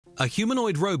A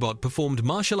humanoid robot performed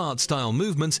martial arts-style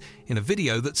movements in a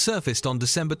video that surfaced on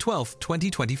December 12,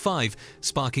 2025,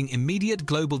 sparking immediate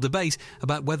global debate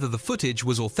about whether the footage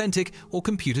was authentic or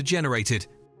computer-generated.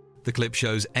 The clip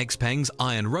shows XPeng's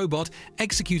iron robot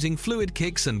executing fluid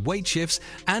kicks and weight shifts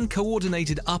and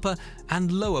coordinated upper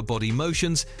and lower body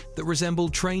motions that resemble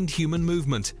trained human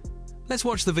movement. Let's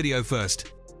watch the video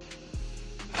first.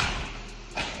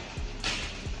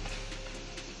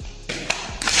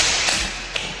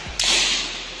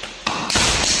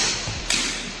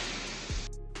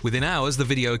 Within hours, the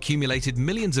video accumulated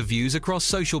millions of views across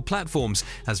social platforms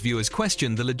as viewers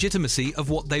questioned the legitimacy of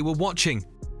what they were watching.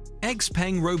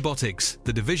 XPeng Robotics,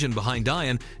 the division behind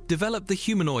Iron, developed the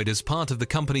Humanoid as part of the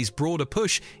company's broader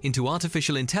push into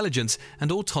artificial intelligence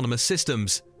and autonomous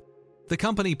systems. The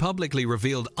company publicly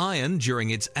revealed Iron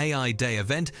during its AI Day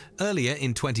event earlier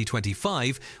in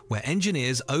 2025, where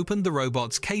engineers opened the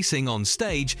robot's casing on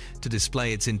stage to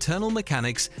display its internal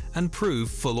mechanics and prove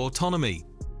full autonomy.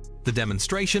 The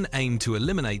demonstration aimed to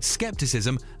eliminate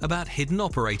skepticism about hidden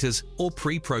operators or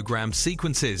pre-programmed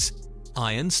sequences.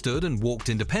 Iron stood and walked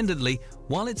independently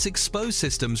while its exposed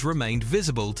systems remained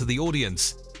visible to the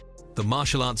audience. The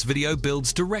martial arts video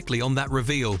builds directly on that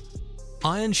reveal.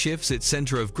 Iron shifts its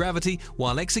center of gravity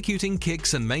while executing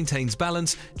kicks and maintains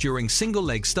balance during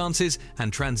single-leg stances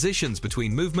and transitions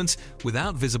between movements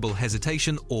without visible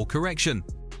hesitation or correction.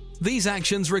 These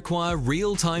actions require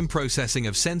real-time processing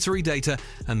of sensory data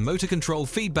and motor control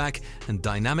feedback and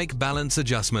dynamic balance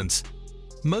adjustments.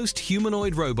 Most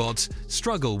humanoid robots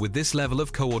struggle with this level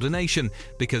of coordination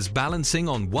because balancing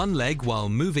on one leg while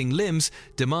moving limbs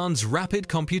demands rapid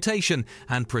computation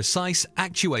and precise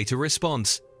actuator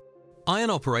response.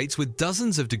 Iron operates with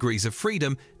dozens of degrees of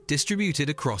freedom distributed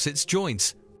across its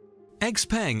joints.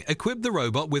 XPeng equipped the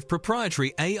robot with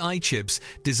proprietary AI chips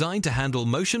designed to handle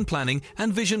motion planning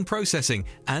and vision processing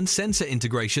and sensor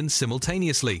integration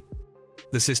simultaneously.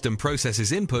 The system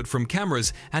processes input from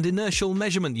cameras and inertial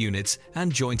measurement units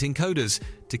and joint encoders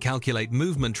to calculate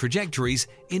movement trajectories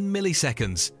in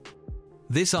milliseconds.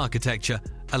 This architecture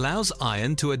allows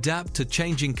Iron to adapt to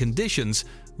changing conditions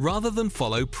rather than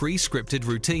follow pre-scripted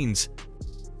routines.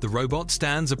 The robot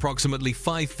stands approximately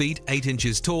 5 feet 8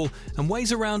 inches tall and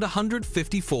weighs around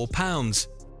 154 pounds.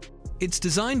 Its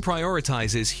design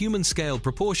prioritizes human-scale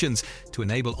proportions to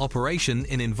enable operation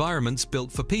in environments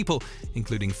built for people,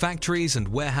 including factories and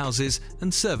warehouses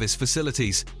and service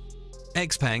facilities.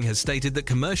 XPeng has stated that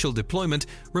commercial deployment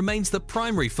remains the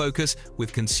primary focus,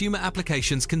 with consumer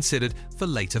applications considered for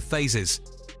later phases.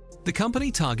 The company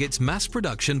targets mass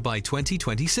production by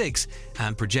 2026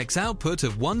 and projects output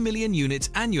of 1 million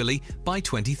units annually by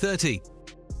 2030.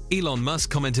 Elon Musk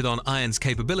commented on Iron's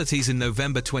capabilities in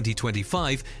November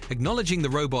 2025, acknowledging the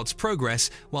robot's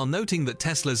progress while noting that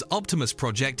Tesla's Optimus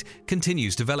project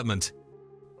continues development.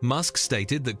 Musk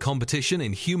stated that competition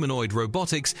in humanoid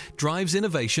robotics drives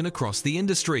innovation across the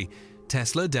industry.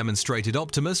 Tesla demonstrated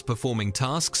Optimus performing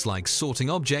tasks like sorting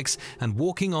objects and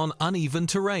walking on uneven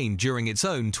terrain during its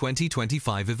own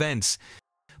 2025 events.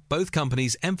 Both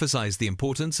companies emphasize the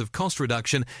importance of cost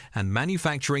reduction and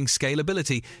manufacturing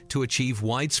scalability to achieve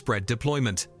widespread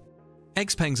deployment.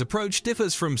 XPeng's approach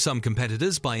differs from some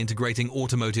competitors by integrating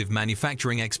automotive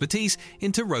manufacturing expertise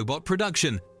into robot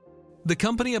production. The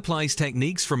company applies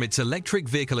techniques from its electric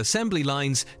vehicle assembly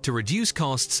lines to reduce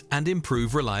costs and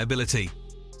improve reliability.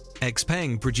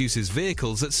 XPeng produces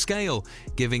vehicles at scale,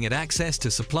 giving it access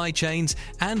to supply chains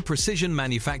and precision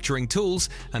manufacturing tools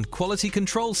and quality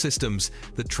control systems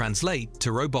that translate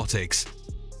to robotics.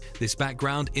 This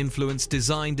background influenced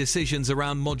design decisions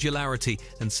around modularity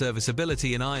and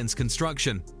serviceability in Iron's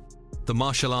construction. The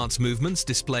martial arts movements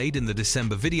displayed in the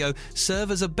December video serve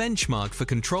as a benchmark for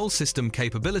control system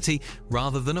capability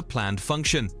rather than a planned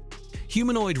function.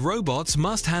 Humanoid robots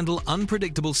must handle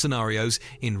unpredictable scenarios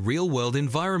in real-world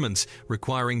environments,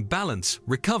 requiring balance,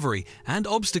 recovery, and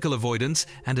obstacle avoidance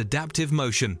and adaptive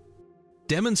motion.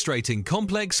 Demonstrating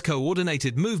complex,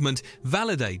 coordinated movement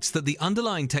validates that the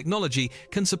underlying technology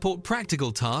can support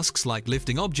practical tasks like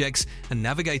lifting objects and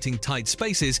navigating tight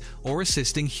spaces or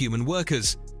assisting human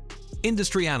workers.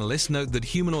 Industry analysts note that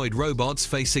humanoid robots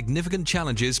face significant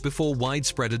challenges before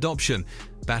widespread adoption.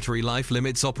 Battery life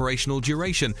limits operational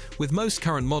duration, with most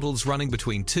current models running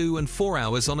between 2 and 4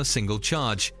 hours on a single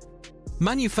charge.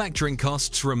 Manufacturing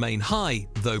costs remain high,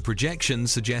 though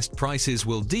projections suggest prices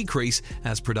will decrease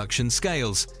as production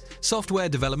scales. Software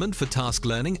development for task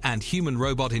learning and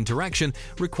human-robot interaction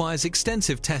requires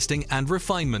extensive testing and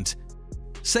refinement.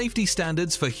 Safety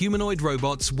standards for humanoid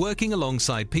robots working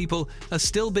alongside people are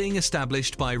still being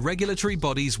established by regulatory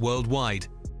bodies worldwide.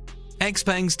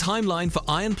 XPeng's timeline for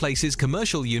Ion places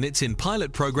commercial units in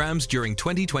pilot programs during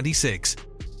 2026.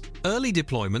 Early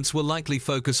deployments will likely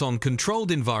focus on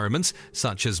controlled environments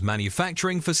such as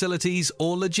manufacturing facilities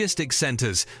or logistics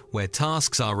centers, where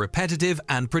tasks are repetitive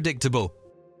and predictable.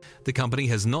 The company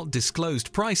has not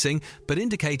disclosed pricing, but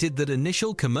indicated that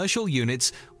initial commercial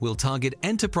units will target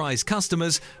enterprise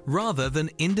customers rather than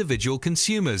individual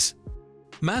consumers.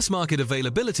 Mass market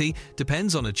availability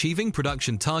depends on achieving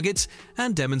production targets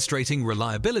and demonstrating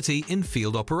reliability in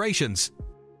field operations.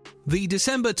 The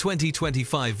December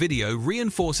 2025 video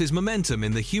reinforces momentum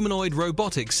in the humanoid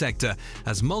robotics sector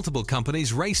as multiple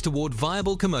companies race toward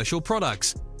viable commercial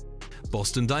products.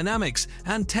 Boston Dynamics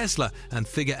and Tesla and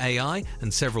Figure AI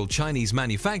and several Chinese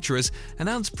manufacturers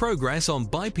announced progress on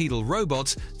bipedal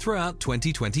robots throughout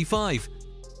 2025.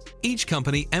 Each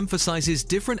company emphasizes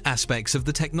different aspects of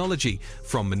the technology,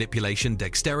 from manipulation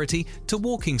dexterity to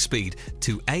walking speed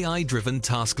to AI-driven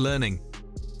task learning.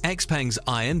 XPeng's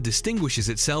Ion distinguishes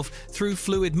itself through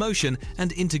fluid motion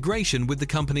and integration with the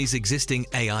company's existing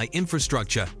AI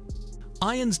infrastructure.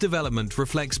 Ion's development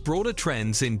reflects broader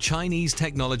trends in Chinese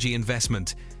technology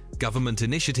investment. Government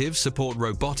initiatives support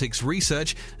robotics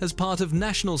research as part of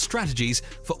national strategies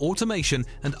for automation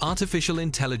and artificial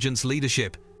intelligence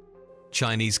leadership.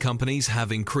 Chinese companies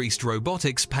have increased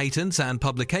robotics patents and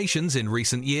publications in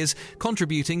recent years,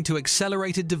 contributing to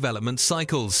accelerated development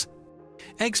cycles.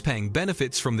 XPeng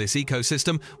benefits from this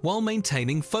ecosystem while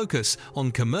maintaining focus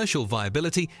on commercial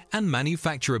viability and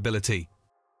manufacturability.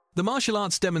 The martial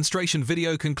arts demonstration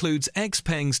video concludes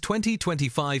XPeng's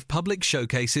 2025 public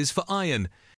showcases for Ion.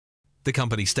 The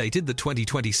company stated that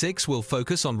 2026 will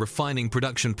focus on refining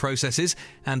production processes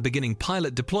and beginning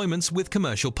pilot deployments with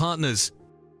commercial partners.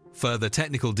 Further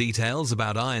technical details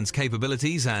about Ion's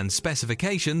capabilities and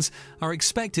specifications are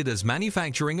expected as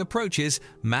manufacturing approaches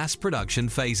mass production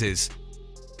phases.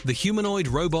 The humanoid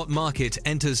robot market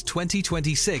enters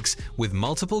 2026 with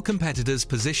multiple competitors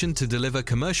positioned to deliver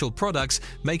commercial products,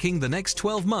 making the next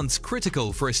 12 months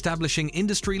critical for establishing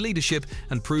industry leadership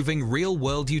and proving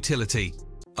real-world utility.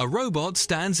 A robot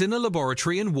stands in a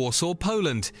laboratory in Warsaw,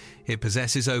 Poland. It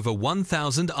possesses over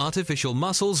 1,000 artificial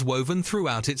muscles woven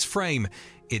throughout its frame.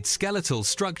 Its skeletal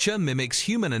structure mimics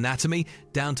human anatomy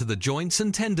down to the joints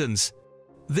and tendons.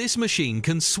 This machine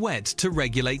can sweat to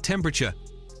regulate temperature.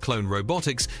 Clone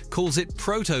Robotics calls it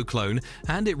proto-clone,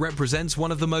 and it represents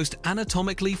one of the most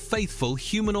anatomically faithful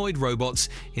humanoid robots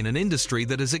in an industry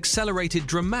that has accelerated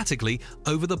dramatically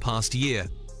over the past year.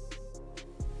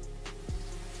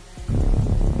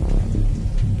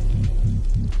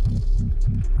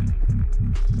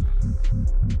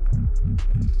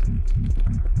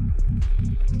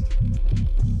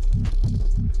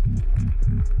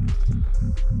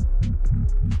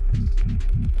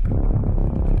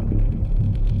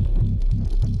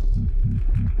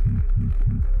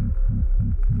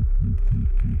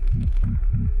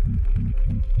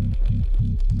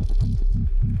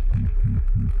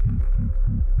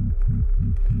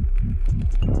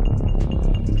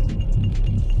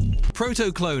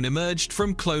 Proto-clone emerged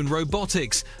from Clone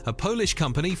Robotics, a Polish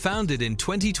company founded in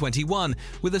 2021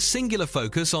 with a singular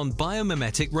focus on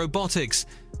biomimetic robotics.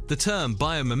 The term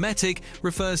biomimetic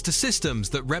refers to systems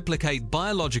that replicate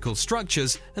biological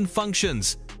structures and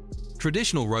functions.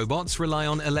 Traditional robots rely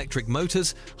on electric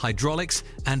motors, hydraulics,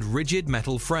 and rigid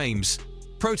metal frames.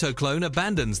 Proto-clone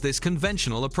abandons this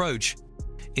conventional approach.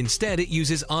 Instead, it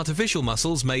uses artificial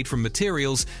muscles made from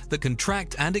materials that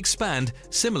contract and expand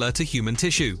similar to human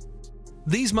tissue.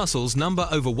 These muscles number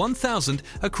over 1,000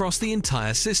 across the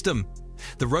entire system.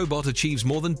 The robot achieves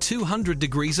more than 200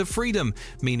 degrees of freedom,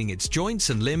 meaning its joints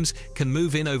and limbs can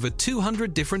move in over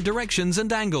 200 different directions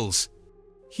and angles.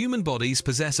 Human bodies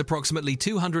possess approximately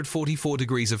 244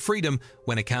 degrees of freedom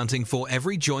when accounting for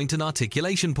every joint and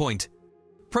articulation point.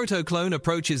 Proto-clone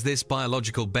approaches this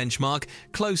biological benchmark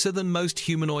closer than most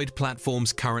humanoid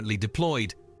platforms currently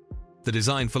deployed. The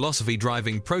design philosophy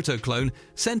driving Proto-clone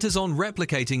centers on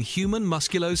replicating human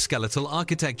musculoskeletal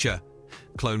architecture.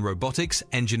 Clone Robotics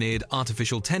engineered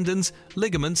artificial tendons,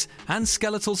 ligaments, and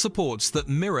skeletal supports that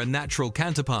mirror natural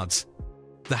counterparts.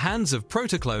 The hands of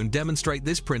Proto-clone demonstrate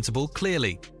this principle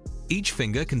clearly. Each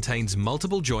finger contains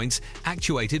multiple joints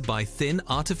actuated by thin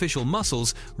artificial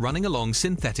muscles running along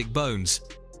synthetic bones.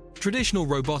 Traditional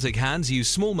robotic hands use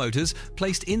small motors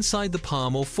placed inside the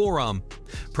palm or forearm.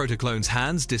 Proto-clone's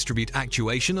hands distribute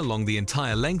actuation along the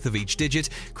entire length of each digit,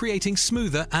 creating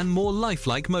smoother and more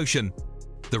lifelike motion.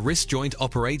 The wrist joint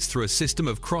operates through a system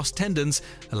of crossed tendons,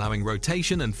 allowing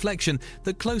rotation and flexion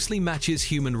that closely matches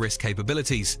human wrist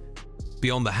capabilities.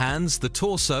 Beyond the hands, the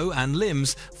torso and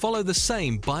limbs follow the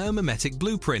same biomimetic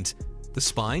blueprint. The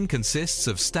spine consists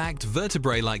of stacked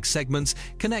vertebrae-like segments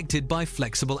connected by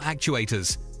flexible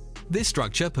actuators. This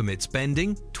structure permits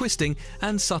bending, twisting,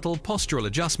 and subtle postural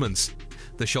adjustments.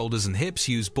 The shoulders and hips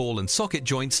use ball and socket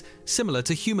joints similar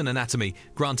to human anatomy,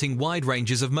 granting wide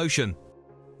ranges of motion.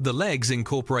 The legs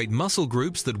incorporate muscle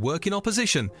groups that work in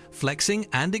opposition, flexing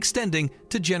and extending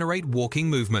to generate walking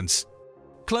movements.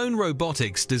 XPeng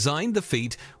Robotics designed the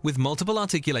feet with multiple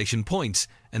articulation points,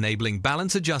 enabling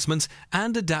balance adjustments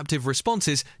and adaptive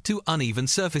responses to uneven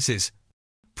surfaces.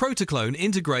 XPeng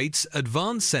integrates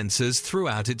advanced sensors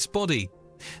throughout its body.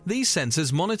 These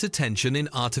sensors monitor tension in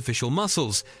artificial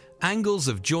muscles, angles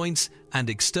of joints, and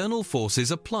external forces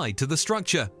applied to the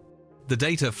structure. The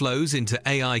data flows into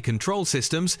AI control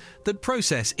systems that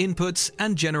process inputs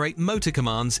and generate motor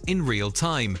commands in real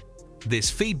time.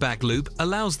 This feedback loop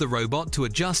allows the robot to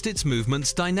adjust its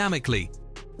movements dynamically.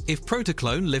 If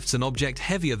XPeng lifts an object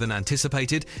heavier than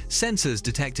anticipated, sensors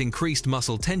detect increased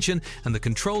muscle tension and the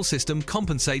control system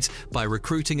compensates by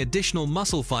recruiting additional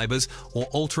muscle fibers or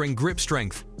altering grip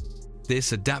strength.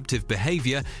 This adaptive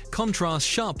behavior contrasts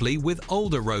sharply with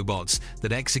older robots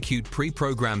that execute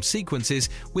pre-programmed sequences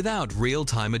without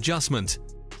real-time adjustment.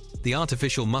 The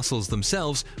artificial muscles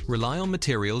themselves rely on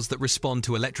materials that respond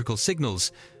to electrical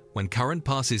signals. When current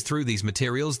passes through these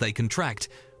materials, they contract.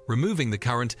 Removing the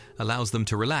current allows them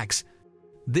to relax.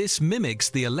 This mimics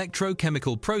the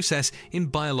electrochemical process in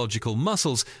biological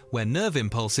muscles, where nerve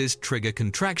impulses trigger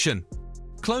contraction.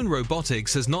 XPeng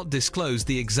Robotics has not disclosed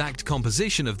the exact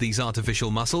composition of these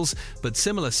artificial muscles, but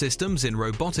similar systems in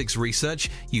robotics research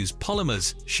use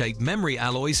polymers, shape memory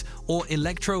alloys, or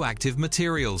electroactive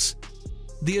materials.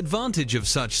 The advantage of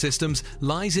such systems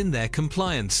lies in their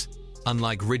compliance.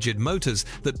 Unlike rigid motors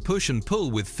that push and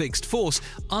pull with fixed force,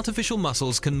 artificial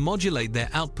muscles can modulate their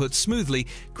output smoothly,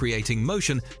 creating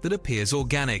motion that appears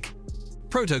organic.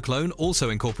 XPeng also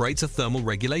incorporates a thermal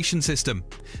regulation system.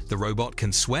 The robot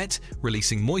can sweat,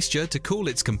 releasing moisture to cool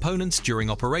its components during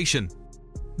operation.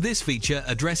 This feature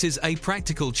addresses a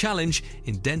practical challenge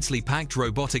in densely packed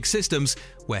robotic systems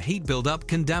where heat buildup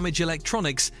can damage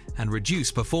electronics and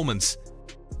reduce performance.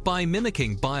 By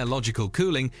mimicking biological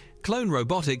cooling, XPeng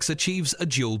Robotics achieves a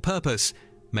dual purpose,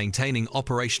 maintaining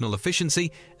operational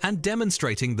efficiency and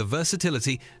demonstrating the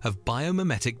versatility of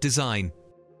biomimetic design.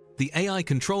 The AI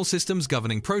control systems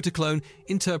governing XPeng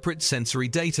interpret sensory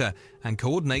data and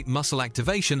coordinate muscle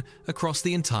activation across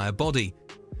the entire body.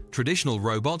 Traditional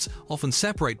robots often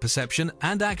separate perception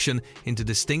and action into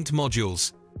distinct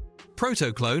modules.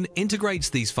 XPeng integrates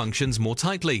these functions more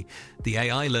tightly. The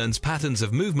AI learns patterns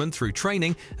of movement through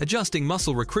training, adjusting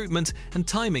muscle recruitment and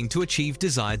timing to achieve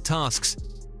desired tasks.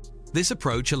 This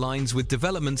approach aligns with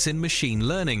developments in machine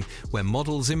learning, where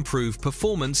models improve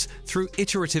performance through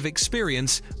iterative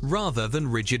experience rather than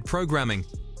rigid programming.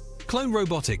 XPeng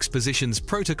Robotics positions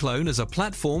XPeng as a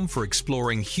platform for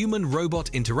exploring human-robot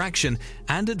interaction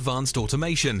and advanced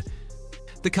automation.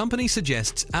 The company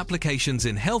suggests applications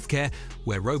in healthcare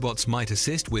where robots might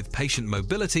assist with patient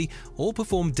mobility or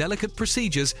perform delicate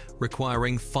procedures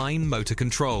requiring fine motor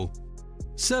control.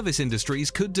 Service industries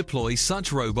could deploy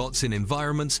such robots in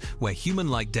environments where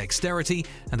human-like dexterity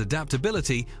and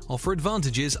adaptability offer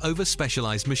advantages over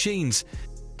specialized machines.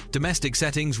 Domestic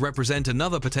settings represent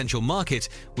another potential market,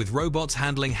 with robots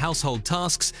handling household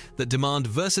tasks that demand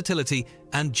versatility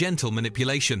and gentle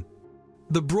manipulation.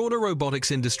 The broader robotics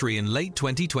industry in late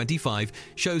 2025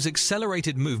 shows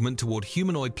accelerated movement toward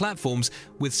humanoid platforms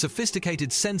with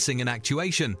sophisticated sensing and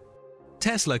actuation.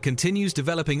 Tesla continues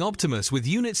developing Optimus with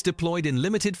units deployed in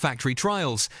limited factory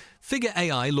trials. Figure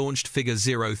AI launched Figure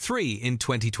 03 in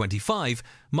 2025,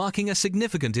 marking a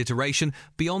significant iteration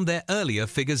beyond their earlier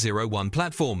Figure 01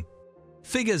 platform.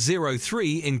 Figure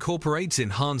 03 incorporates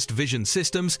enhanced vision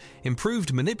systems,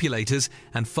 improved manipulators,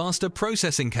 and faster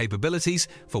processing capabilities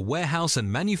for warehouse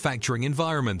and manufacturing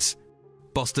environments.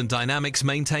 Boston Dynamics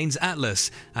maintains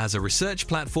Atlas as a research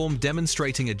platform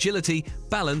demonstrating agility,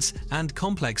 balance, and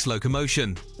complex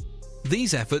locomotion.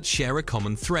 These efforts share a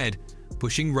common thread,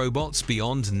 pushing robots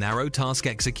beyond narrow task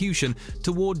execution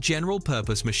toward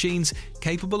general-purpose machines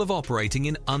capable of operating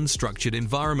in unstructured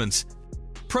environments.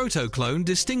 XPeng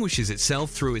distinguishes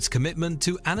itself through its commitment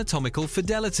to anatomical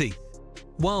fidelity.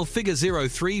 While Figure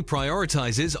 03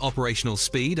 prioritizes operational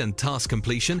speed and task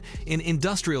completion in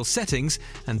industrial settings,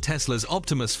 and Tesla's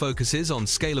Optimus focuses on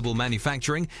scalable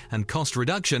manufacturing and cost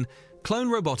reduction, XPeng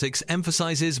Robotics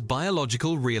emphasizes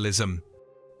biological realism.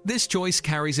 This choice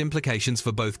carries implications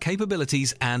for both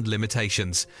capabilities and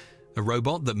limitations. A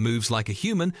robot that moves like a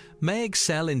human may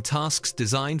excel in tasks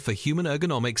designed for human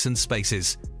ergonomics and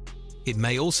spaces. It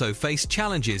may also face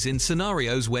challenges in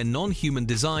scenarios where non-human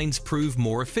designs prove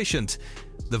more efficient.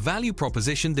 The value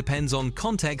proposition depends on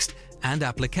context and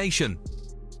application.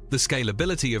 The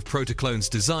scalability of Protoclone's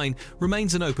design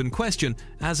remains an open question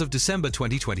as of December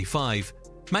 2025.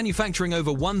 Manufacturing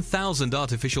over 1,000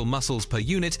 artificial muscles per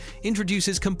unit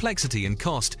introduces complexity and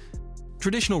cost.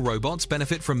 Traditional robots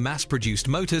benefit from mass-produced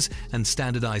motors and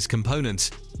standardized components.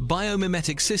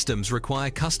 Biomimetic systems require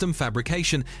custom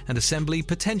fabrication and assembly,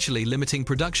 potentially limiting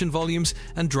production volumes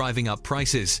and driving up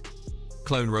prices.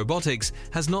 Clone Robotics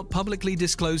has not publicly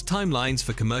disclosed timelines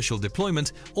for commercial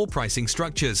deployment or pricing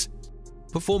structures.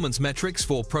 Performance metrics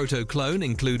for Protoclone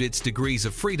include its degrees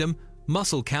of freedom,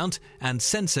 muscle count, and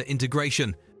sensor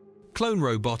integration. Clone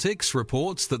Robotics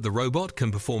reports that the robot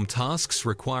can perform tasks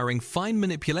requiring fine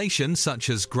manipulation such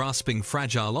as grasping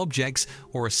fragile objects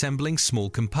or assembling small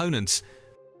components.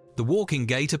 The walking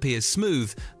gait appears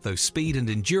smooth, though speed and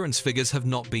endurance figures have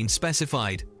not been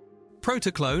specified.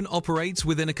 Protoclone operates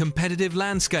within a competitive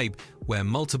landscape where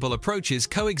multiple approaches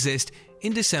coexist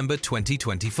in December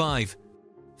 2025.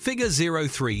 Figure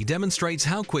 03 demonstrates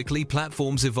how quickly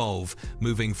platforms evolve,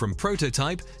 moving from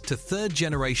prototype to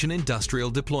third-generation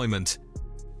industrial deployment.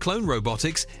 Clone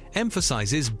Robotics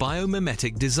emphasizes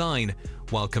biomimetic design,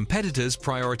 while competitors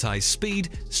prioritize speed,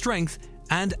 strength,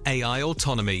 and AI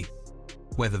autonomy.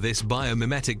 Whether this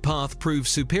biomimetic path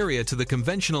proves superior to the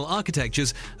conventional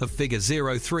architectures of Figure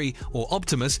 03 or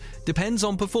Optimus depends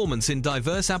on performance in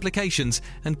diverse applications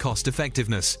and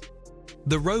cost-effectiveness.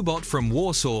 The robot from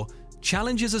Warsaw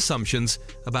challenges assumptions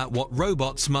about what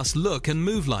robots must look and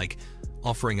move like,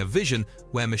 offering a vision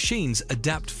where machines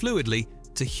adapt fluidly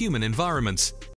to human environments.